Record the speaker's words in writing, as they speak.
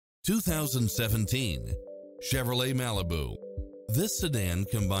2017 Chevrolet Malibu. This sedan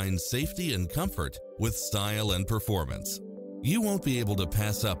combines safety and comfort with style and performance. You won't be able to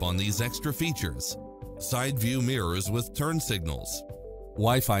pass up on these extra features. Side view mirrors with turn signals,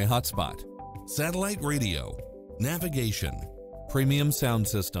 Wi-Fi hotspot, satellite radio, navigation, premium sound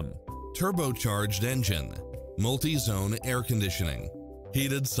system, turbocharged engine, multi-zone air conditioning,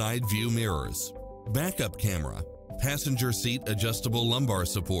 heated side view mirrors, backup camera, passenger seat adjustable lumbar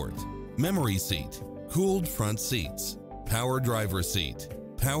support, memory seat, cooled front seats, power driver seat,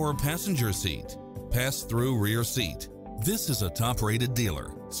 power passenger seat, pass-through rear seat. This is a top-rated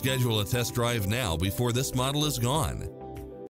dealer. Schedule a test drive now before this model is gone.